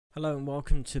Hello and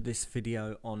welcome to this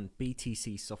video on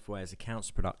BTCSoftware's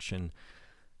accounts production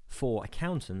for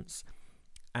accountants,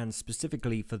 and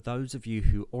specifically for those of you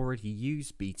who already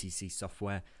use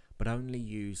BTCSoftware but only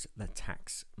use the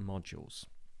tax modules.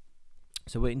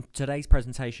 So in today's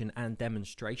presentation and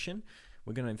demonstration,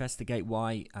 we're going to investigate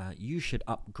why you should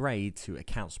upgrade to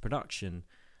accounts production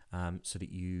so that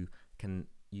you can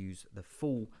use the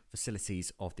full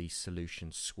facilities of the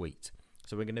solution suite.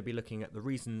 So we're going to be looking at the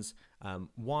reasons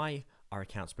why our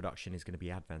accounts production is going to be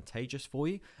advantageous for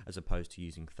you as opposed to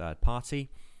using third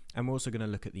party. And we're also going to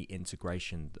look at the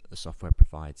integration that the software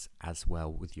provides as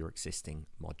well with your existing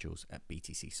modules at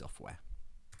BTCSoftware.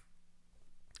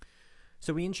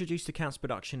 So we introduced accounts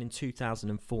production in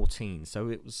 2014. So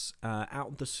it was out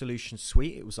of the solution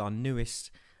suite. It was our newest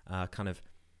kind of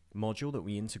module that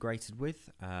we integrated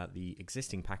with the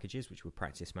existing packages, which were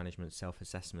practice management,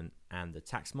 self-assessment, and the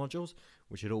tax modules,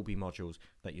 which would all be modules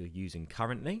that you're using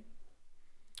currently.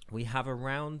 We have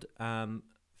around,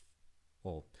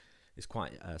 or it's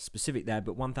quite specific there,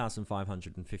 but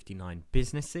 1,559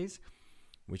 businesses,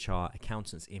 which are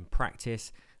accountants in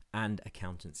practice and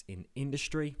accountants in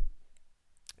industry,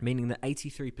 meaning that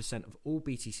 83% of all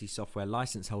BTCSoftware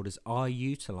license holders are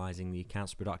utilizing the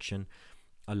accounts production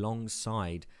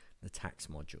alongside the tax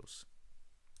modules.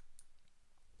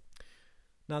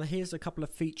 Now here's a couple of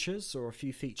features, or a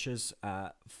few features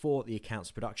for the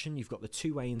accounts production. You've got the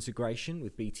two-way integration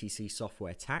with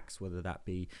BTCSoftware tax, whether that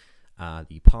be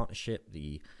the partnership,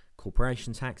 the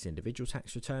corporation tax, individual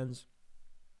tax returns.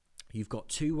 You've got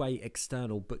two-way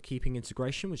external bookkeeping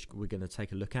integration, which we're going to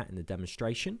take a look at in the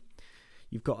demonstration.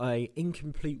 You've got a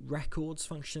incomplete records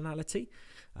functionality,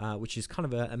 which is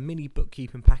kind of a mini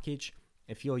bookkeeping package.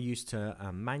 If you're used to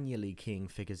manually keying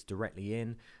figures directly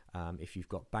in, if you've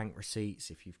got bank receipts,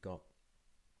 if you've got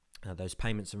those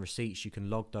payments and receipts, you can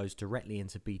log those directly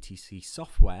into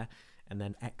BTCSoftware and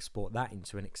then export that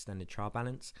into an extended trial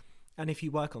balance. And if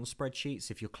you work on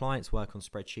spreadsheets, if your clients work on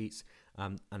spreadsheets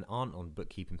and aren't on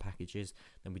bookkeeping packages,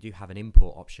 then we do have an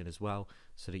import option as well,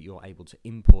 so that you're able to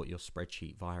import your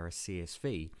spreadsheet via a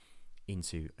CSV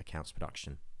into accounts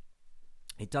production.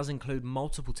 It does include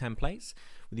multiple templates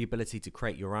with the ability to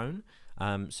create your own.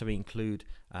 So we include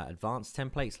advanced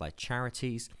templates like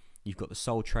charities. You've got the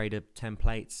sole trader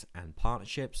templates and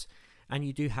partnerships, and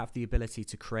you do have the ability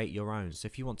to create your own. So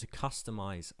if you want to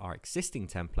customize our existing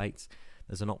templates,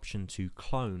 there's an option to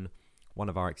clone one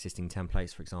of our existing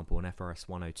templates, for example, an FRS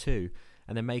 102,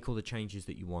 and then make all the changes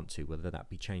that you want to, whether that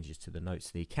be changes to the notes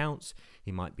of the accounts,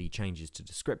 it might be changes to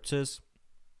descriptors,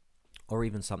 or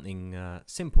even something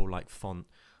simple like font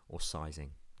or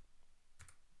sizing.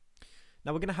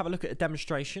 Now we're going to have a look at a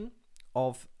demonstration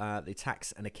of the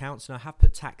tax and accounts. Now I have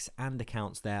put tax and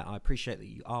accounts there. I appreciate that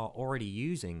you are already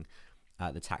using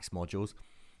the tax modules,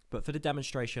 but for the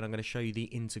demonstration I'm going to show you the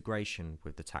integration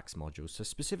with the tax modules. So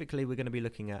specifically we're going to be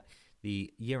looking at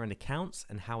the year-end accounts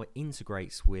and how it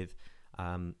integrates with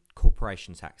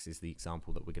corporation tax is the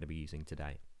example that we're going to be using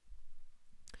today.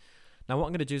 Now what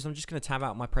I'm going to do is I'm just going to tab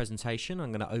out my presentation.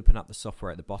 I'm going to open up the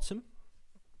software at the bottom.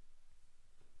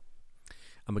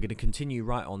 And we're going to continue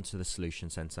right on to the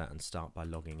Solution Center and start by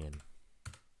logging in.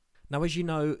 Now as you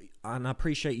know, and I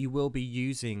appreciate you will be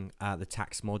using the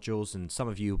tax modules, and some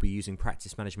of you will be using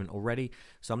practice management already.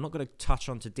 So I'm not going to touch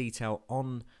on to detail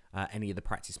on any of the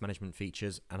practice management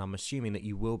features, and I'm assuming that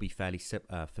you will be fairly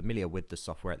familiar with the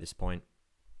software at this point.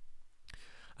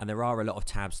 And there are a lot of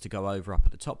tabs to go over up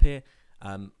at the top here.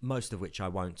 Most of which I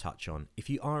won't touch on. If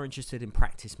you are interested in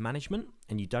practice management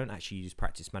and you don't actually use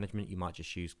practice management, you might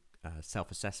just use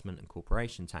self-assessment and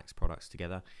corporation tax products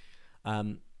together,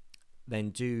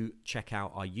 then do check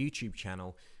out our YouTube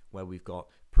channel, where we've got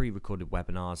pre-recorded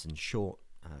webinars and short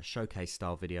showcase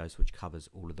style videos which covers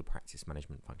all of the practice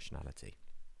management functionality.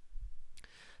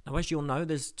 Now as you'll know,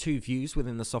 there's two views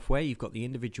within the software. You've got the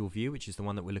individual view, which is the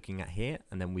one that we're looking at here,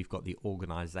 and then we've got the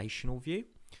organizational view.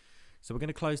 So we're going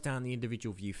to close down the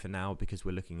individual view for now because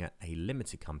we're looking at a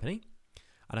limited company.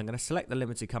 And I'm going to select the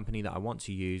limited company that I want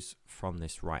to use from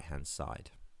this right-hand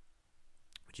side,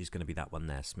 which is going to be that one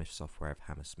there, Smith Software of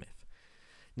Hammersmith.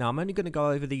 Now I'm only going to go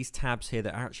over these tabs here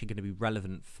that are actually going to be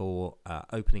relevant for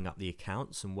opening up the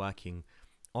accounts and working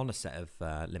on a set of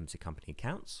limited company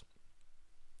accounts.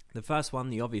 The first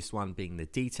one, the obvious one, being the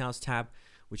Details tab,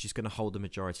 which is going to hold the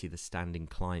majority of the standing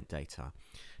client data.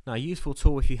 Now, a useful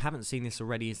tool, if you haven't seen this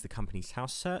already, is the company's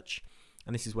house search.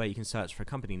 And this is where you can search for a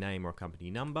company name or a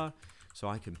company number. So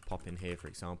I can pop in here, for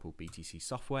example,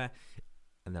 BTCSoftware,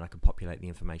 and then I can populate the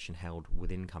information held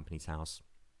within company's house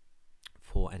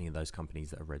for any of those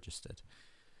companies that are registered.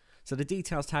 So the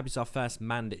Details tab is our first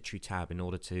mandatory tab in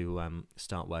order to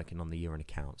start working on the year-end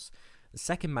accounts. The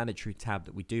second mandatory tab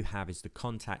that we do have is the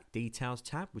contact details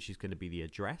tab, which is going to be the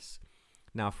address.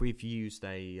 Now, if we've used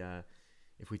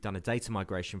if we've done a data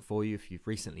migration for you, if you've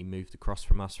recently moved across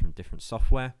from us from different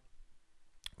software,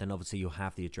 then obviously you'll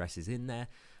have the addresses in there.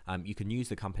 You can use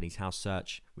the company's house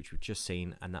search, which we've just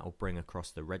seen, and that will bring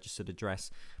across the registered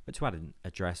address. But to add an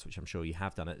address, which I'm sure you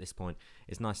have done at this point,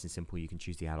 it's nice and simple. You can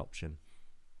choose the add option,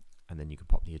 and then you can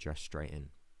pop the address straight in.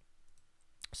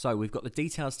 So we've got the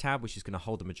details tab, which is going to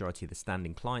hold the majority of the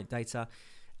standing client data,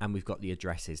 and we've got the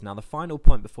addresses. Now, the final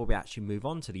point before we actually move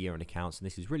on to the year-end accounts, and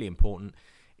this is really important,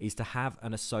 is to have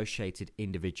an associated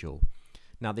individual.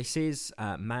 Now, this is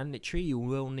mandatory. You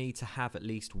will need to have at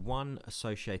least one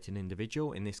associated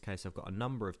individual. In this case, I've got a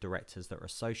number of directors that are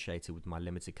associated with my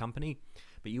limited company,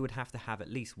 but you would have to have at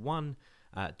least one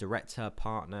director,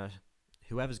 partner,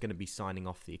 whoever's going to be signing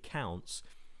off the accounts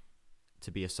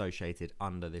to be associated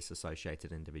under this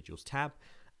associated individuals tab,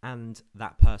 and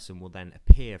that person will then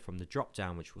appear from the drop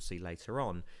down, which we'll see later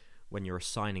on, when you're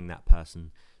assigning that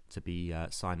person to be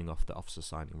signing off the officer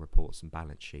signing reports and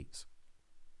balance sheets.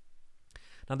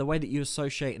 Now, the way that you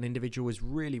associate an individual is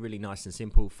really, really nice and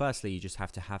simple. Firstly, you just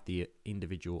have to have the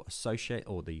individual associate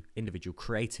or the individual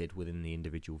created within the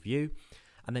individual view,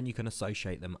 and then you can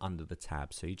associate them under the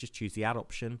tab. So you just choose the add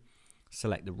option,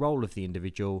 select the role of the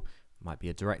individual, might be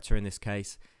a director in this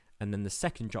case, and then the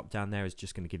second drop down there is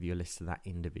just going to give you a list of that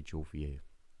individual view.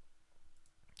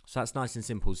 So that's nice and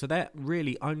simple. So they're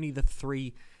really only the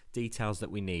three details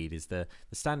that we need, is the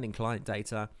standing client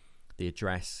data, the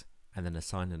address, and then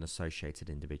assign an associated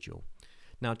individual.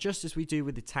 Now, just as we do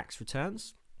with the tax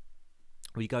returns,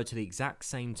 we go to the exact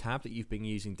same tab that you've been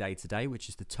using day to day, which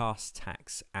is the task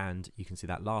tax, and you can see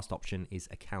that last option is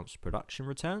accounts production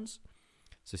returns.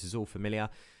 So this is all familiar.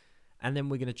 And then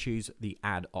we're going to choose the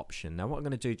add option. Now, what I'm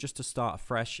going to do just to start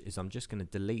afresh is I'm just going to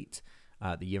delete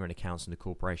the year-end accounts and the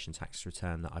corporation tax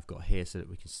return that I've got here so that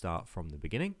we can start from the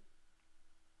beginning.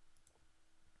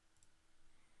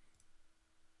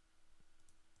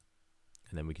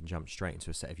 And then we can jump straight into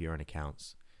a set of year-end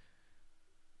accounts.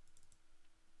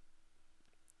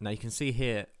 Now you can see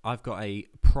here I've got a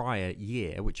prior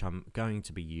year which I'm going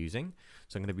to be using.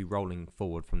 So I'm going to be rolling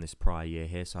forward from this prior year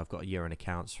here. So I've got a year-end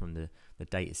accounts from the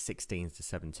date is 16 to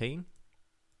 17.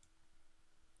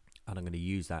 And I'm going to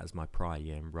use that as my prior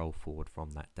year and roll forward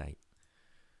from that date.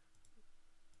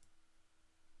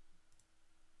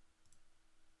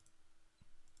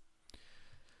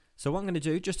 So what I'm going to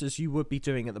do, just as you would be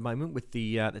doing at the moment with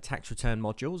the tax return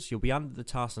modules, you'll be under the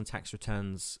tasks and tax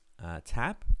returns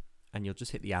tab, and you'll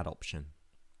just hit the add option.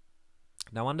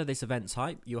 Now under this event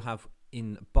type, you'll have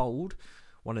in bold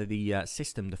one of the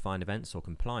system defined events or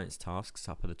compliance tasks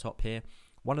up at the top here.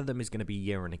 One of them is going to be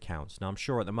year-end accounts. Now I'm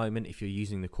sure at the moment, if you're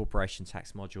using the corporation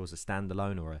tax module as a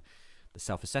standalone or the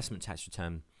self-assessment tax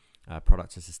return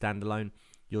product as a standalone,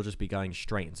 you'll just be going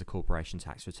straight into corporation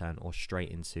tax return or straight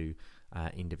into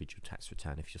individual tax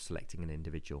return if you're selecting an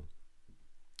individual.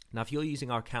 Now, if you're using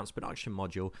our accounts production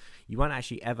module, you won't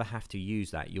actually ever have to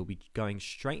use that. You'll be going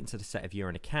straight into the set of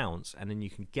year-end accounts, and then you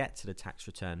can get to the tax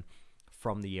return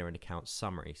from the year-end accounts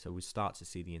summary. So we'll start to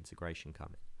see the integration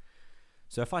coming.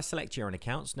 So if I select year-end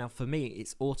accounts, now for me,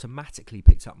 it's automatically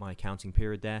picked up my accounting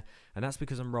period there, and that's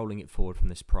because I'm rolling it forward from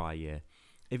this prior year.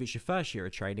 If it's your first year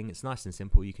of trading, it's nice and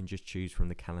simple. You can just choose from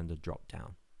the calendar drop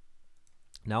down.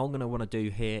 Now, all I'm going to want to do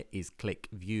here is click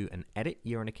View and Edit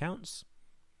Year-end Accounts,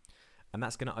 and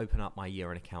that's going to open up my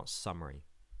year-end accounts summary.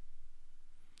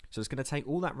 So it's going to take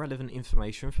all that relevant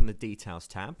information from the Details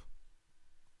tab,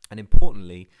 and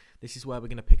importantly, this is where we're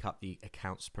going to pick up the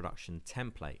accounts production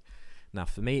template. Now,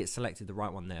 for me, it's selected the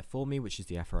right one there for me, which is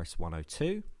the FRS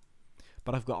 102.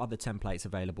 But I've got other templates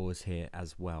available as here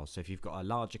as well. So if you've got a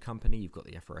larger company, you've got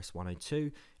the FRS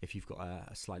 102. If you've got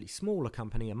a slightly smaller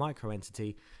company, a micro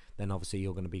entity, then obviously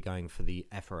you're going to be going for the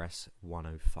FRS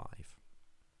 105.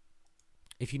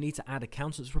 If you need to add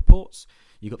accountants reports,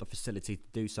 you've got the facility to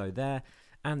do so there.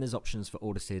 And there's options for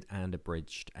audited and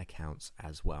abridged accounts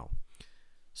as well.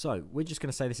 So we're just going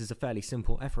to say this is a fairly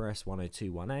simple FRS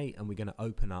 102 1A, and we're going to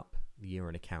open up the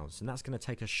year-end accounts. And that's going to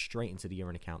take us straight into the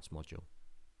year-end accounts module.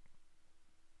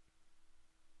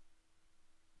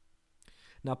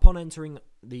 Now, upon entering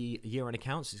the year-end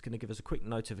accounts, it's going to give us a quick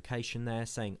notification there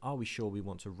saying, are we sure we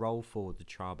want to roll forward the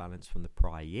trial balance from the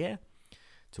prior year?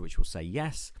 To which we'll say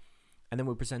yes. And then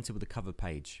we're presented with a cover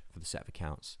page for the set of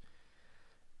accounts.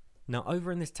 Now,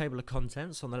 over in this table of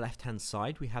contents on the left-hand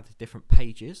side, we have the different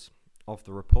pages of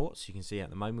the reports. You can see at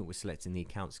the moment we're selecting the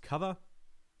accounts cover,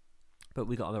 but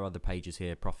we've got other pages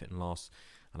here, profit and loss,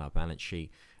 and our balance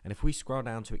sheet. And if we scroll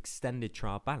down to extended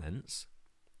trial balance,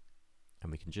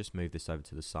 and we can just move this over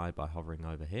to the side by hovering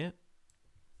over here.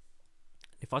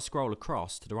 if I scroll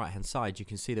across to the right hand side, you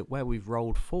can see that where we've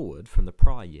rolled forward from the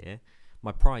prior year,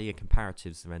 my prior year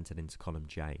comparatives have entered into column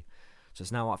J. So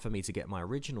it's now up for me to get my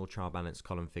original trial balance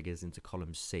column figures into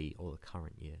column C, or the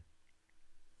current year.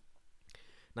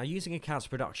 Now, using accounts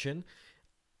production,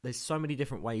 there's so many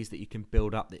different ways that you can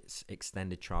build up this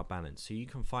extended trial balance. So you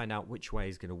can find out which way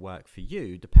is going to work for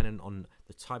you depending on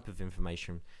the type of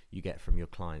information you get from your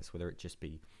clients, whether it just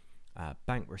be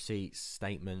bank receipts,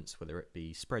 statements, whether it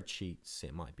be spreadsheets,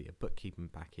 it might be a bookkeeping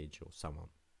package, or so on.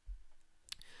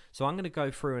 So I'm going to go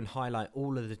through and highlight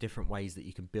all of the different ways that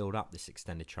you can build up this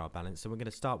extended trial balance. So we're going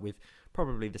to start with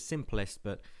probably the simplest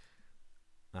but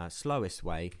slowest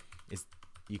way is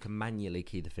you can manually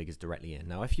key the figures directly in.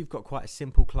 Now, if you've got quite a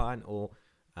simple client, or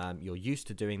you're used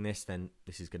to doing this, then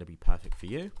this is going to be perfect for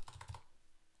you,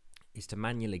 is to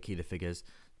manually key the figures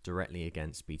directly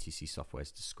against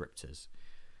BTCSoftware's descriptors.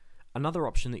 Another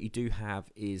option that you do have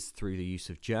is through the use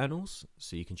of journals.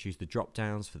 So you can choose the drop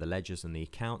downs for the ledgers and the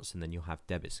accounts, and then you'll have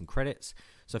debits and credits.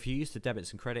 So if you use the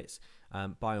debits and credits,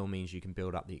 by all means, you can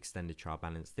build up the extended trial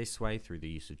balance this way through the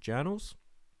use of journals.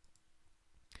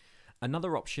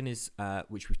 Another option is,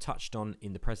 which we've touched on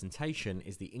in the presentation,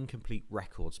 is the incomplete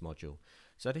records module.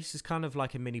 So this is kind of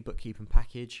like a mini bookkeeping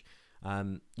package.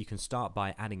 You can start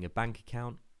by adding a bank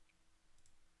account,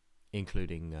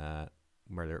 including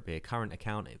whether it be a current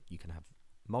account. You can have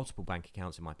multiple bank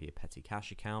accounts. It might be a petty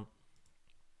cash account.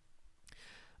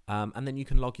 And then you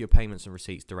can log your payments and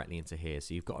receipts directly into here.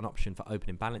 So you've got an option for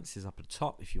opening balances up at the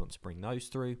top if you want to bring those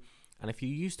through. And if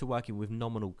you're used to working with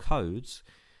nominal codes,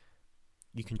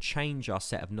 you can change our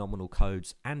set of nominal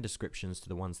codes and descriptions to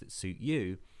the ones that suit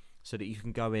you, so that you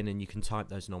can go in and you can type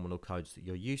those nominal codes that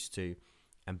you're used to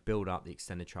and build up the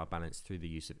extended trial balance through the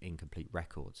use of incomplete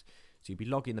records. So you'll be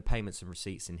logging the payments and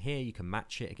receipts in here. You can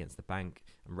match it against the bank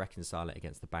and reconcile it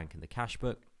against the bank and the cash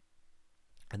book.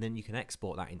 And then you can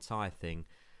export that entire thing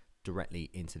directly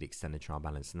into the extended trial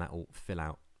balance, and that will fill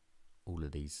out all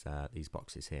of these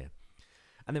boxes here.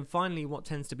 And then finally, what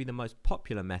tends to be the most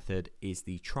popular method is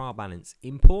the trial balance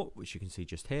import, which you can see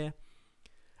just here.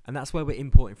 And that's where we're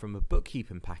importing from a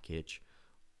bookkeeping package,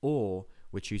 or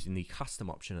we're choosing the custom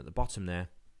option at the bottom there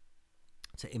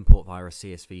to import via a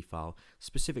CSV file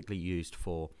specifically used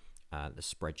for the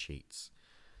spreadsheets.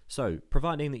 So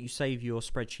providing that you save your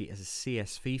spreadsheet as a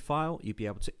CSV file, you'll be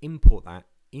able to import that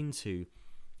into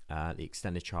the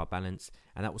extended trial balance,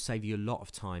 and that will save you a lot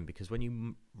of time, because when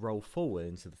you roll forward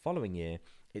into the following year,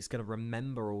 it's going to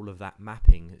remember all of that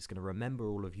mapping. It's going to remember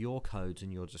all of your codes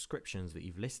and your descriptions that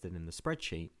you've listed in the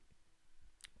spreadsheet,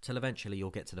 till eventually you'll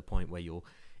get to the point where you'll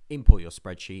import your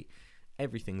spreadsheet,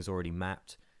 everything's already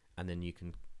mapped, and then you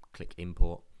can click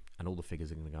import, and all the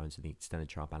figures are going to go into the extended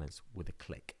trial balance with a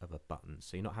click of a button.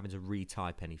 So you're not having to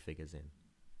retype any figures in.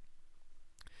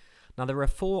 Now, there are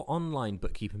 4 online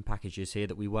bookkeeping packages here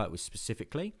that we work with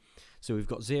specifically. So we've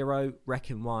got Xero,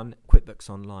 Reckon One, QuickBooks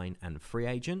Online, and Free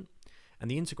Agent.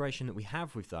 And the integration that we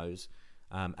have with those,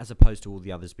 as opposed to all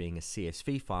the others being a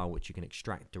CSV file, which you can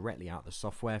extract directly out of the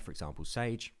software, for example,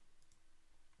 Sage,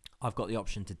 I've got the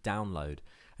option to download.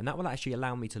 And that will actually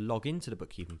allow me to log into the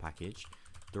bookkeeping package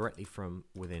directly from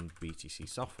within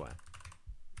BTCSoftware.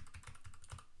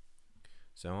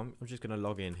 So I'm just going to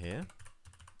log in here.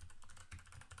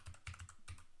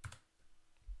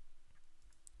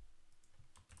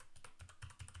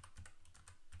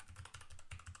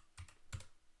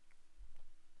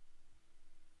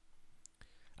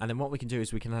 And then what we can do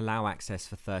is we can allow access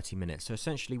for 30 minutes. So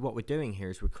essentially what we're doing here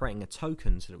is we're creating a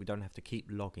token so that we don't have to keep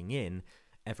logging in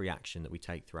every action that we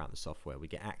take throughout the software. We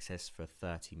get access for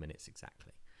 30 minutes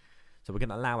exactly. So we're going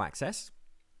to allow access.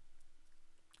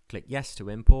 Click yes to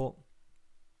import.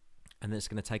 And then it's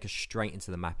going to take us straight into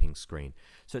the mapping screen.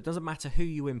 So it doesn't matter who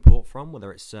you import from,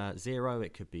 whether it's Xero,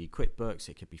 it could be QuickBooks,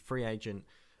 it could be Free Agent,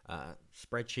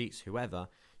 spreadsheets, whoever.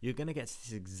 You're going to get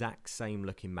this exact same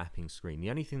looking mapping screen.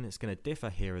 The only thing that's going to differ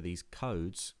here are these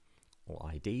codes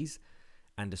or IDs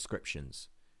and descriptions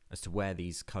as to where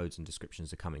these codes and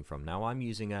descriptions are coming from. Now, I'm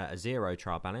using a Xero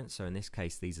trial balance, so in this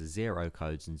case these are Xero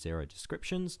codes and Xero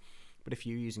descriptions. But if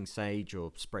you're using Sage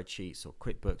or spreadsheets or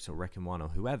QuickBooks or Reckon One or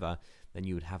whoever, then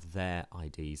you would have their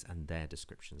IDs and their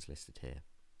descriptions listed here.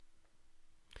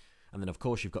 And then of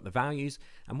course you've got the values,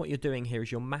 and what you're doing here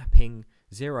is you're mapping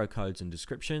Xero codes and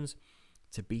descriptions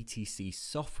to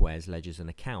BTCSoftware's ledgers and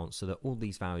accounts, so that all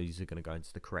these values are going to go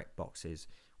into the correct boxes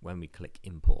when we click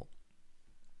import.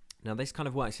 Now this kind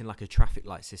of works in like a traffic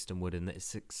light system would, in that it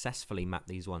successfully mapped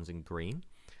these ones in green.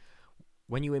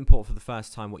 When you import for the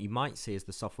first time, what you might see is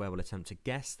the software will attempt to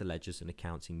guess the ledgers and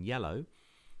accounts in yellow,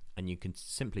 and you can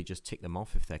simply just tick them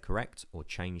off if they're correct, or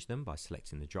change them by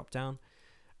selecting the drop down.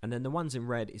 And then the ones in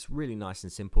red, it's really nice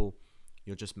and simple.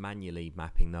 You're just manually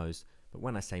mapping those. But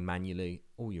when I say manually,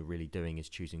 all you're really doing is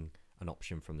choosing an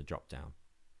option from the drop down.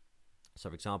 So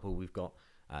for example, we've got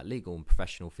legal and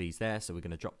professional fees there. So we're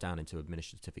going to drop down into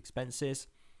administrative expenses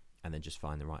and then just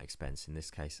find the right expense. In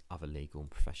this case, other legal and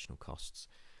professional costs.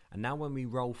 And now when we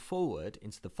roll forward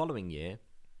into the following year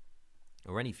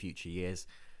or any future years,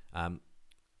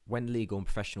 when legal and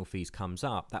professional fees comes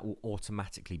up, that will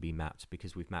automatically be mapped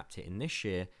because we've mapped it in this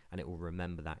year and it will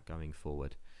remember that going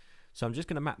forward. So I'm just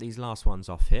going to map these last ones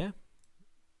off here.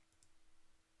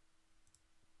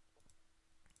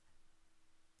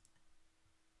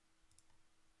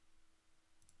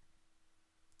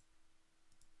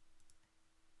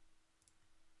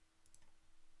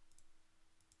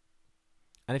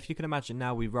 And if you can imagine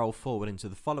now we roll forward into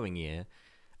the following year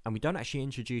and we don't actually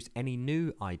introduce any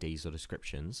new IDs or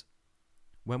descriptions,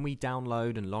 when we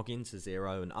download and log into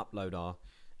Xero and upload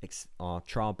our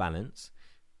trial balance,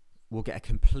 we'll get a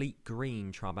complete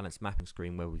green trial balance mapping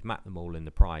screen where we've mapped them all in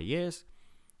the prior years,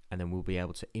 and then we'll be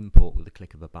able to import with the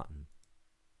click of a button.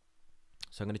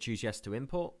 So I'm going to choose yes to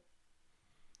import,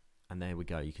 and there we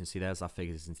go. You can see there's our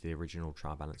figures into the original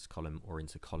trial balance column or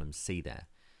into column C there.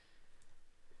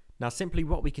 Now simply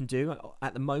what we can do,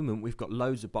 at the moment we've got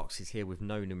loads of boxes here with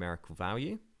no numerical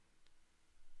value.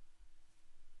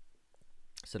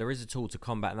 So there is a tool to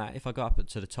combat that. If I go up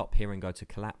to the top here and go to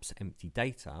collapse empty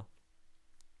data,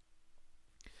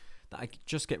 that I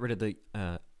just get rid of the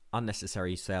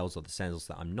unnecessary cells or the cells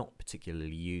that I'm not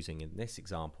particularly using in this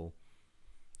example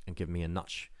and give me a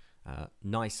much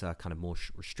nicer, kind of more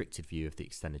restricted view of the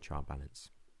extended trial balance.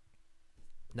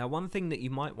 Now one thing that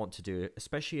you might want to do,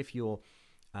 especially if you're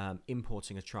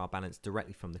importing a trial balance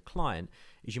directly from the client,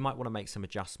 is you might want to make some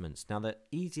adjustments. Now the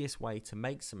easiest way to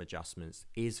make some adjustments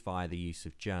is via the use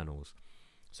of journals.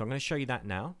 So I'm going to show you that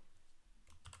now.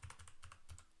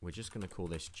 We're just going to call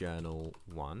this journal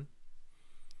 1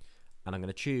 and I'm going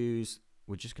to choose,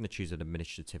 we're just going to choose an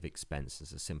administrative expense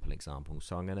as a simple example.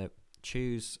 So I'm going to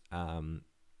choose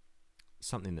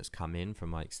something that's come in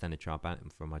from my extended trial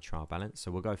balance, from my trial balance. So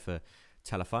we'll go for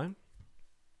telephone.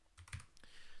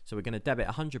 So we're going to debit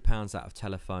 £100 out of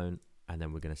telephone and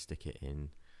then we're going to stick it in,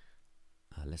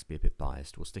 let's be a bit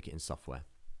biased, we'll stick it in software.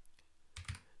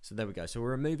 So there we go. So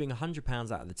we're removing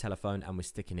 £100 out of the telephone and we're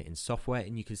sticking it in software,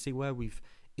 and you can see where we've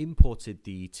imported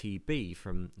the TB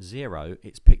from Xero,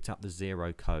 it's picked up the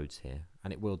Xero codes here,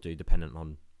 and it will do dependent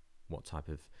on what type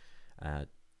of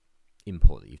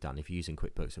import that you've done. If you're using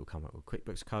QuickBooks, it will come up with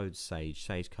QuickBooks codes,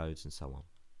 Sage codes, and so on.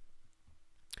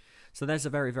 So there's a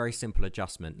very, very simple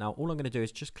adjustment. Now all I'm going to do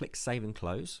is just click Save and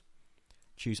Close,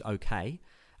 choose OK,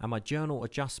 and my journal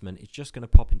adjustment is just going to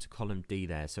pop into column D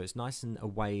there. So it's nice and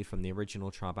away from the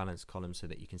original trial balance column so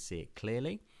that you can see it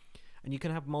clearly. And you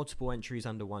can have multiple entries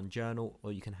under one journal,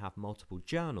 or you can have multiple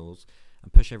journals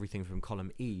and push everything from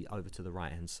column E over to the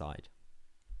right hand side.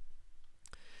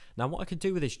 Now what I can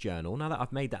do with this journal, now that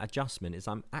I've made that adjustment, is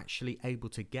I'm actually able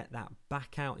to get that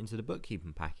back out into the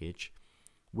bookkeeping package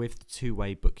with the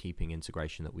two-way bookkeeping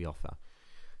integration that we offer.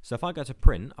 So if I go to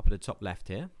print up at the top left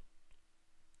here,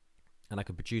 and I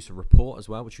can produce a report as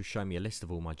well, which will show me a list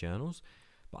of all my journals,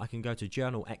 but I can go to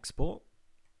journal export,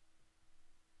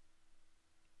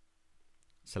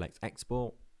 select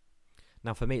export.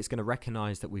 Now for me, it's going to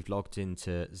recognize that we've logged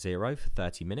into Xero for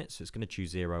 30 minutes, so it's going to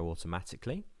choose Xero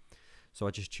automatically. So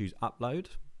I just choose upload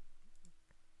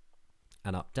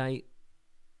and update,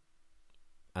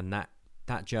 and that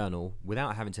journal,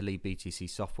 without having to leave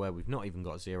BTCSoftware, we've not even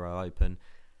got Xero open,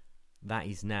 that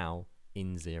is now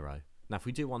in Xero. Now if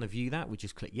we do want to view that, we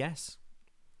just click yes,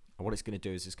 and what it's going to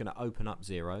do is it's going to open up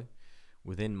Xero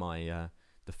within my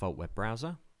default web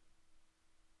browser.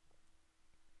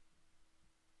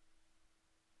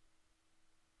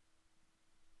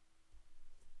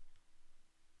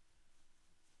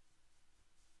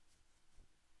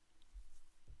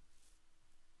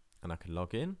 And I can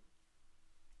log in.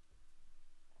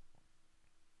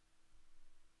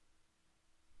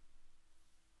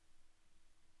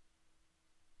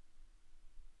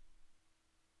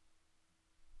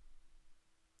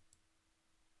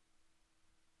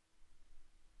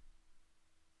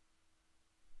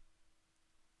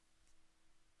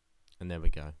 And there we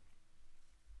go.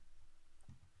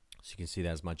 So you can see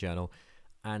there's my journal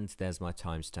and there's my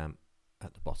timestamp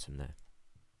at the bottom there.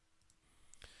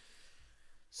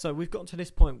 So we've gotten to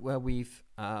this point where we've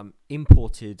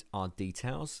imported our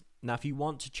details. Now if you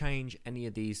want to change any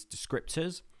of these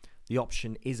descriptors, the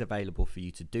option is available for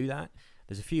you to do that.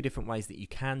 There's a few different ways that you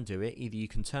can do it. Either you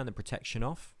can turn the protection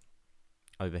off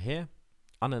over here,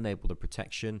 unenable the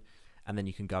protection, and then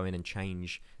you can go in and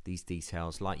change these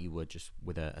details like you would just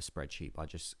with a spreadsheet by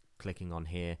just clicking on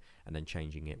here and then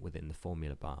changing it within the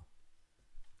formula bar.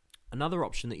 Another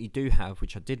option that you do have,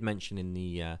 which I did mention in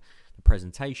the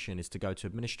presentation, is to go to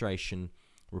Administration,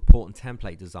 Report and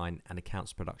Template Design, and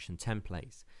Accounts Production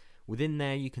Templates. Within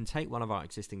there, you can take one of our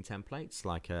existing templates,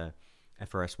 like a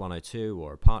FRS 102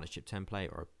 or a partnership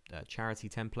template or a charity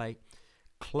template,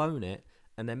 clone it,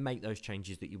 and then make those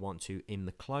changes that you want to in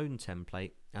the clone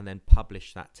template, and then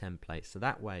publish that template. So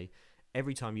that way,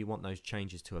 every time you want those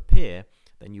changes to appear,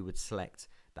 then you would select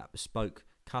that bespoke,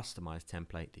 customized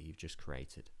template that you've just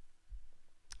created.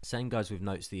 Same goes with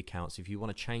notes to the accounts. If you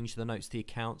want to change the notes to the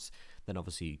accounts, then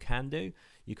obviously you can do.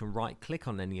 You can right click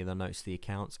on any of the notes to the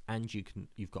accounts, and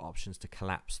you've got options to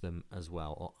collapse them as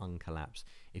well, or uncollapse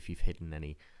if you've hidden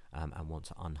any and want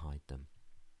to unhide them.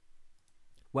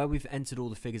 Where we've entered all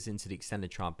the figures into the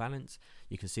extended trial balance,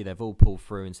 you can see they've all pulled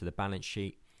through into the balance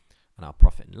sheet and our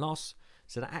profit and loss.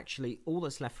 So that actually all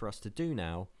that's left for us to do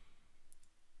now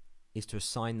is to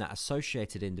assign that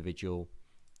associated individual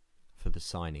for the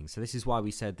signing. So this is why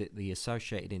we said that the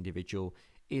associated individual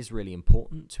is really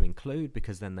important to include,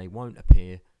 because then they won't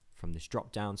appear from this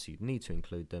drop down, so you'd need to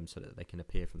include them so that they can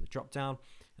appear from the drop down.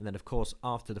 And then of course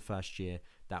after the first year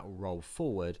that will roll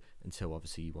forward until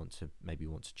obviously you want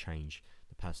to change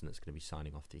the person that's going to be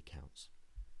signing off the accounts.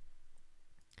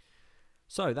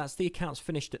 So that's the accounts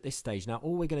finished at this stage. Now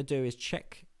all we're going to do is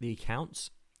check the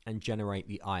accounts and generate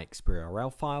the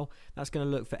IXBRL file. That's going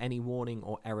to look for any warning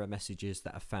or error messages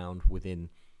that are found within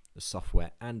the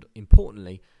software, and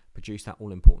importantly produce that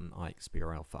all important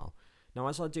IXBRL file. Now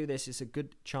as I do this, it's a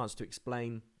good chance to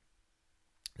explain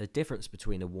the difference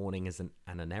between a warning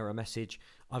and an error message.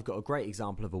 I've got a great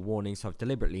example of a warning, so I've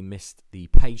deliberately missed the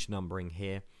page numbering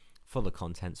here for the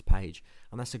contents page,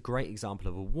 and that's a great example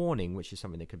of a warning, which is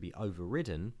something that could be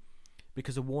overridden,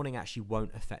 because a warning actually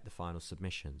won't affect the final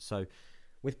submission. So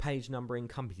with page numbering,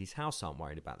 Companies House aren't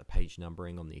worried about the page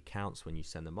numbering on the accounts when you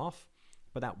send them off,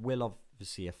 but that will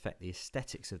obviously affect the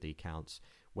aesthetics of the accounts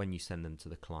when you send them to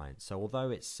the client. So although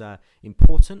it's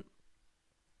important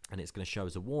and it's going to show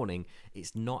as a warning,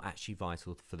 it's not actually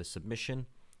vital for the submission.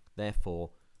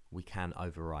 Therefore, we can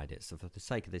override it. So for the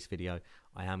sake of this video,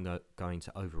 I am going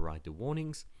to override the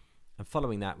warnings. And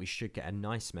following that, we should get a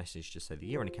nice message to say the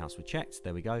year-end accounts were checked.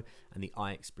 There we go. And the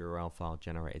IXBRL file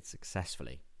generated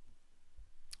successfully.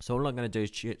 So all I'm going to do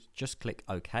is just click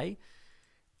OK,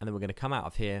 and then we're going to come out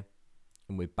of here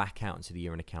and we're back out into the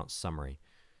year-end accounts summary.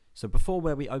 So before,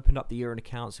 where we opened up the year-end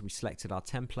accounts and we selected our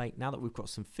template, now that we've got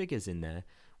some figures in there,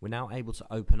 we're now able to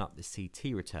open up the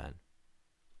CT return.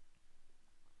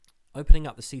 Opening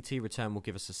up the CT return will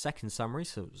give us a second summary,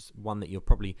 so it's one that you're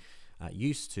probably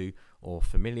used to or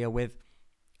familiar with.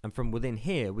 And from within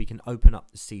here, we can open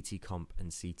up the CT Comp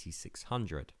and CT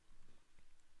 600.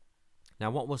 Now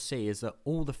what we'll see is that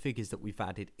all the figures that we've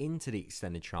added into the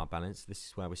extended trial balance, this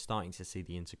is where we're starting to see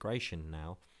the integration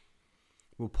now,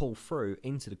 will pull through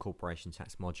into the corporation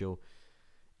tax module,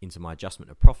 into my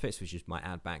adjustment of profits, which is my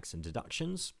add backs and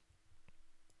deductions.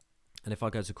 And if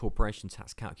I go to corporation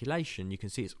tax calculation, you can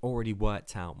see it's already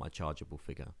worked out my chargeable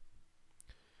figure.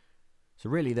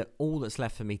 So really all that's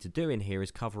left for me to do in here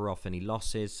is cover off any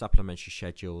losses, supplementary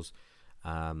schedules,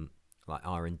 like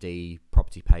R&D,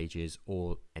 property pages,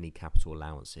 or any capital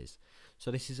allowances.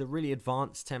 So this is a really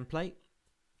advanced template.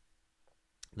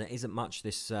 There isn't much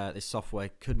this software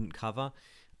couldn't cover.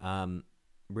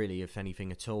 Really, if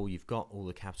anything at all, you've got all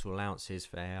the capital allowances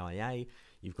for AIA,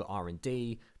 you've got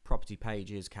R&D, property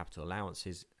pages, capital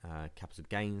allowances, capital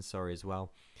gains, sorry, as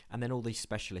well, and then all these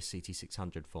specialist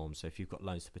CT600 forms. So if you've got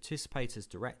loans to participators,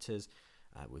 directors,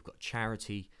 we've got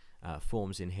charity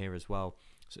forms in here as well.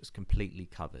 So it's completely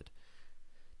covered.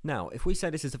 Now, if we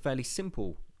say this is a fairly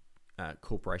simple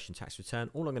corporation tax return,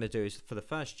 all I'm going to do is for the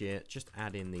first year just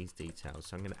add in these details.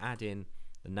 So I'm going to add in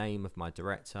the name of my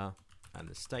director and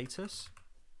the status.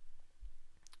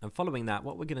 And following that,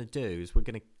 what we're going to do is we're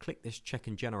going to click this check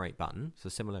and generate button, so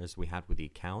similar as we had with the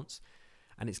accounts,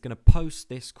 and it's going to post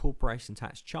this corporation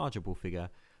tax chargeable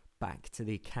figure back to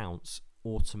the accounts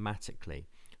automatically.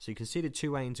 So you can see the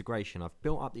two-way integration. I've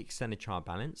built up the extended trial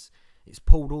balance. It's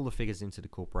pulled all the figures into the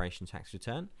corporation tax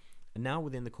return. And now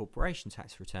within the corporation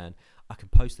tax return, I can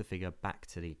post the figure back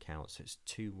to the account. So it's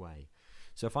two-way.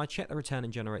 So if I check the return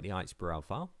and generate the IXBRL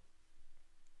file,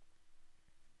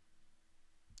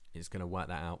 it's going to work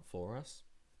that out for us.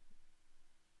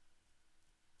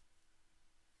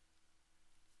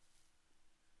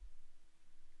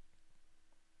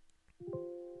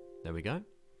 There we go.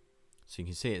 So you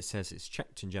can see it says it's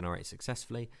checked and generated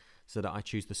successfully, so that I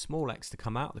choose the small x to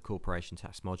come out of the corporation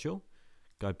tax module,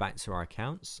 go back to our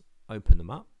accounts, open them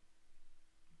up,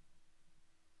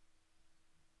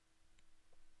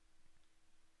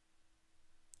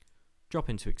 drop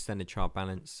into extended trial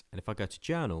balance, and if I go to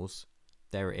journals,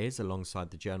 there it is alongside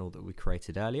the journal that we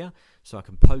created earlier. So I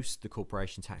can post the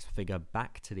corporation tax figure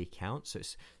back to the account. So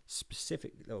it's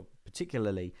specific or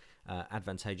particularly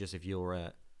advantageous if you're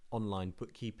an online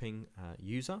bookkeeping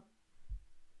user.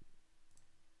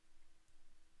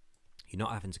 You're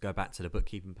not having to go back to the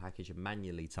bookkeeping package and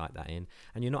manually type that in,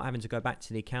 and you're not having to go back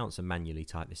to the accounts and manually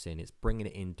type this in. It's bringing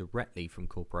it in directly from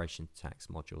corporation tax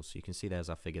modules. So you can see there's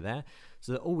our figure there.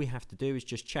 So that all we have to do is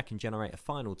just check and generate a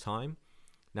final time.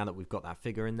 Now that we've got that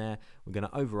figure in there, we're going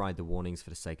to override the warnings for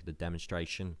the sake of the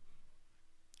demonstration.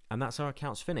 And that's our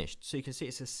accounts finished. So you can see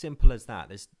it's as simple as that.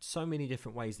 There's so many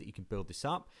different ways that you can build this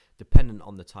up, dependent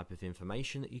on the type of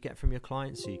information that you get from your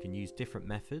clients. So you can use different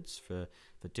methods for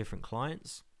different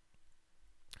clients.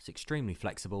 It's extremely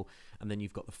flexible. And then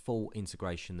you've got the full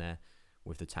integration there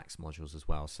with the tax modules as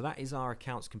well. So that is our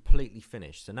accounts completely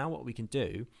finished. So now what we can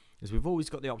do is we've always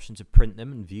got the option to print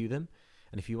them and view them.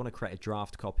 And if you want to create a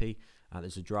draft copy,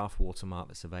 there's a draft watermark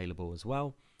that's available as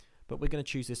well. But we're going to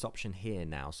choose this option here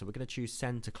now. So we're going to choose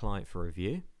send to client for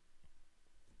review.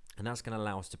 And that's going to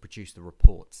allow us to produce the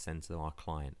report to send to our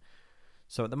client.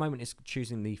 So at the moment it's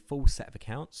choosing the full set of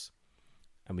accounts.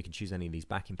 And we can choose any of these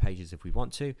backing pages if we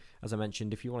want to. As I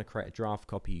mentioned, if you want to create a draft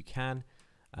copy, you can.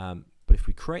 But if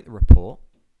we create the report,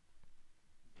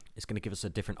 it's going to give us a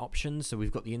different options. So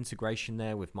we've got the integration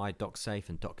there with My DocSafe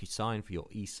and DocuSign for your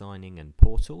e-signing and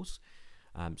portals.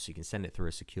 So you can send it through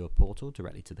a secure portal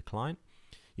directly to the client.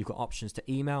 You've got options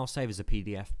to email, save as a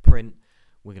PDF, print.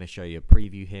 We're going to show you a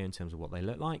preview here in terms of what they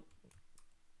look like.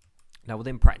 Now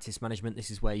within practice management,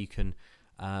 this is where you can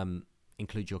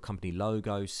include your company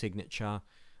logo, signature,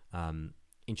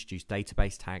 introduce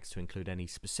database tags to include any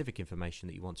specific information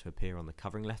that you want to appear on the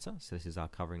covering letter. So this is our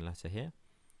covering letter here.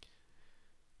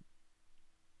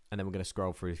 And then we're going to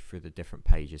scroll through the different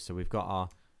pages. So we've got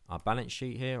our balance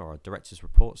sheet here, or our director's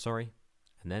report, sorry.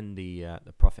 And then the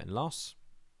profit and loss.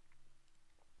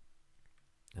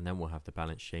 And then we'll have the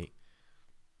balance sheet.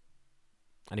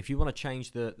 And if you want to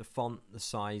change the font, the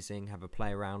sizing, have a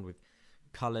play around with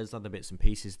colors, other bits and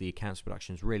pieces, the accounts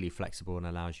production is really flexible and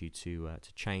allows you to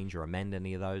change or amend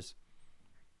any of those.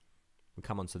 We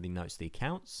come on to the notes, the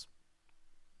accounts.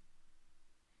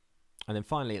 And then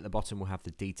finally at the bottom we'll have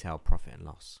the detailed profit and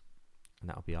loss. And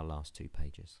that'll be our last two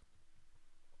pages.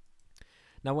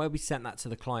 Now where we sent that to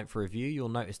the client for review, you'll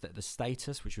notice that the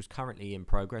status, which was currently in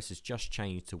progress, has just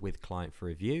changed to with client for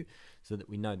review, so that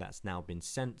we know that's now been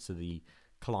sent to the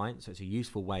client. So it's a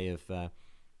useful way of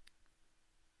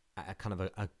at a kind of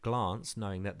a glance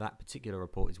knowing that that particular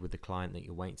report is with the client, that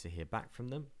you're waiting to hear back from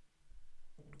them.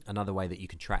 Another way that you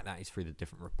can track that is through the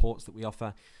different reports that we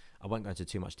offer. I won't go into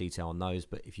too much detail on those,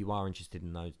 but if you are interested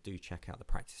in those, do check out the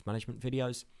practice management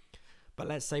videos. But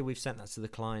let's say we've sent that to the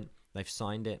client, they've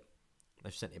signed it,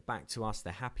 they've sent it back to us,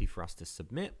 they're happy for us to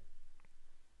submit.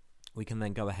 We can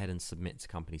then go ahead and submit to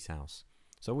Companies House.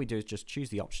 So all we do is just choose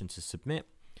the option to submit.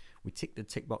 We tick the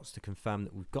tick box to confirm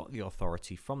that we've got the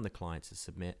authority from the client to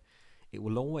submit. It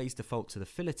will always default to the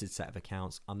filleted set of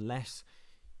accounts unless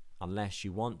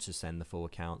you want to send the full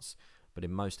accounts, but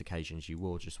in most occasions you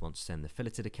will just want to send the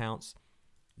filleted accounts.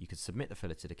 You can submit the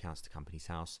filleted accounts to Companies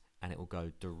House and it will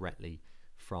go directly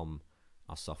from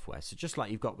our software. So just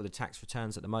like you've got with the tax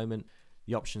returns at the moment,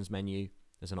 the options menu,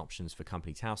 there's an options for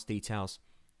Companies House details,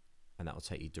 and that will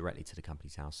take you directly to the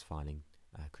Companies House filing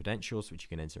credentials, which you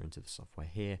can enter into the software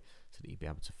here so that you'll be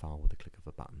able to file with a click of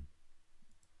a button.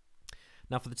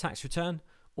 Now for the tax return,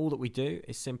 all that we do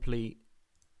is simply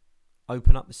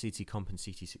open up the CT Comp and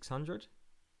CT600,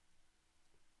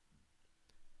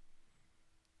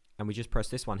 and we just press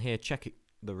this one here, check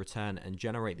the return and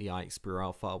generate the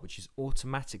IXBRL file, which is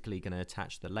automatically going to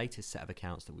attach the latest set of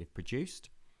accounts that we've produced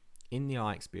in the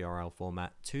IXBRL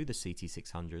format to the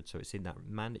CT600, so it's in that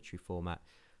mandatory format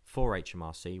for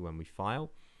HMRC when we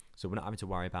file. So we're not having to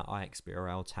worry about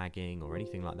IXBRL tagging or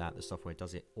anything like that. The software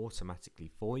does it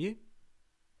automatically for you.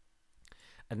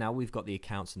 And now we've got the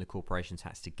accounts and the corporation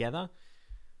tax together.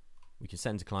 We can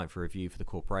send to client for review for the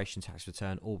corporation tax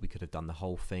return, or we could have done the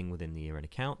whole thing within the year-end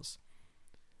accounts.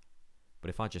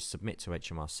 But if I just submit to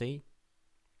HMRC,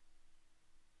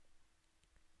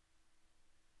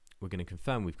 we're going to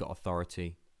confirm we've got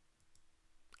authority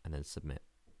and then submit.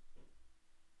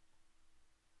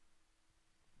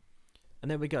 And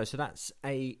there we go. So that's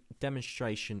a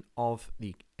demonstration of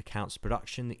the accounts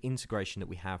production, the integration that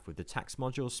we have with the tax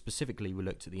modules. Specifically, we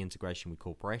looked at the integration with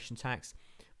corporation tax,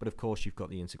 but of course you've got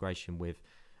the integration with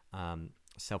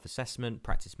self-assessment,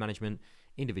 practice management,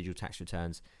 individual tax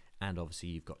returns, and obviously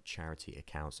you've got charity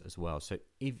accounts as well. So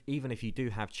even if you do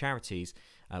have charities,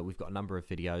 we've got a number of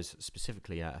videos,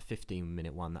 specifically a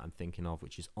 15-minute one that I'm thinking of,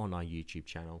 which is on our YouTube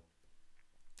channel.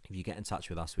 If you get in touch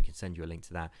with us, we can send you a link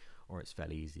to that, or it's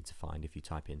fairly easy to find. If you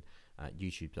type in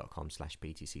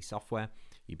youtube.com/BTCSoftware,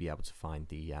 you'll be able to find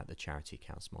the charity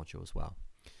accounts module as well.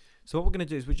 So what we're going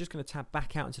to do is we're just going to tab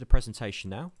back out into the presentation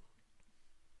now.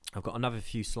 I've got another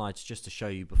few slides just to show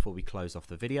you before we close off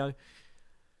the video.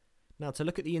 Now, to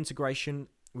look at the integration,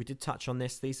 we did touch on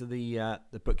this. These are the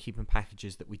bookkeeping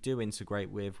packages that we do integrate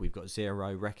with. We've got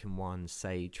Xero, Reckon One,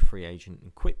 Sage, Free Agent,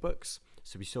 and QuickBooks.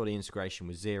 So we saw the integration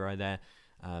with Xero there,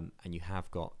 and you have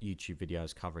got YouTube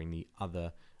videos covering the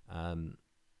other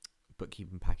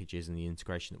bookkeeping packages and the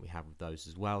integration that we have with those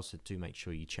as well. So do make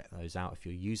sure you check those out if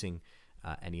you're using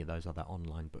any of those other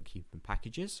online bookkeeping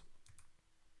packages.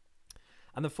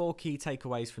 And the 4 key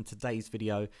takeaways from today's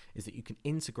video is that you can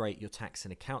integrate your tax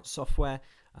and account software.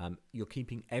 You're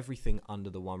keeping everything under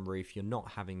the one roof. You're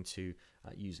not having to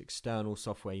use external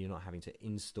software. You're not having to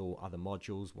install other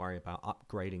modules, worry about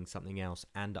upgrading something else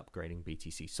and upgrading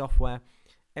BTC software.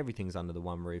 Everything's under the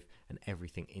one roof and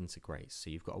everything integrates. So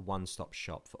you've got a one-stop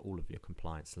shop for all of your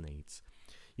compliance needs.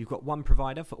 You've got one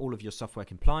provider for all of your software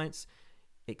compliance.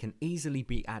 It can easily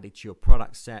be added to your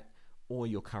product set or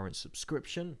your current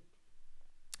subscription.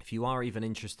 If you are even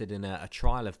interested in a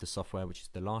trial of the software, which is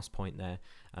the last point there,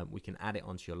 we can add it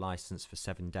onto your license for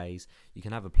 7 days. You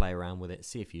can have a play around with it,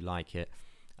 see if you like it.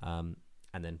 And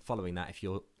then following that, if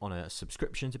you're on a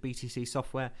subscription to BTC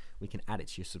software, we can add it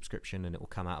to your subscription and it will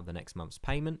come out of the next month's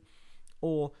payment.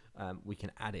 Or we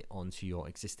can add it onto your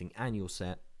existing annual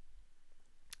set,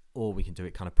 or we can do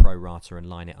it kind of pro rata and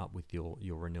line it up with your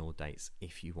renewal dates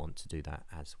if you want to do that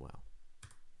as well.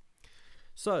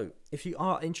 So if you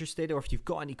are interested or if you've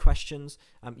got any questions,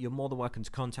 you're more than welcome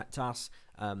to contact us.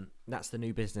 That's the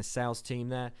new business sales team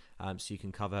there. So you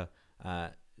can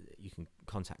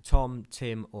contact Tom,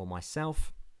 Tim, or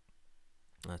myself.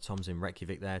 Tom's in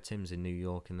Reykjavik there, Tim's in New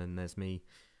York, and then there's me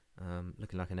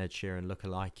looking like an Ed Sheeran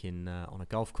lookalike on a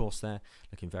golf course there,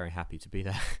 looking very happy to be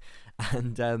there.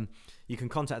 And you can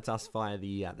contact us via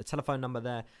the telephone number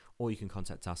there, or you can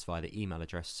contact us via the email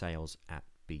address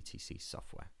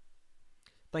sales@BTCSoftware.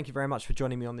 Thank you very much for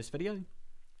joining me on this video.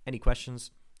 Any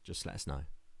questions, just let us know.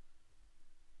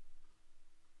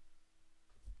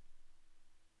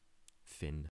 Finn.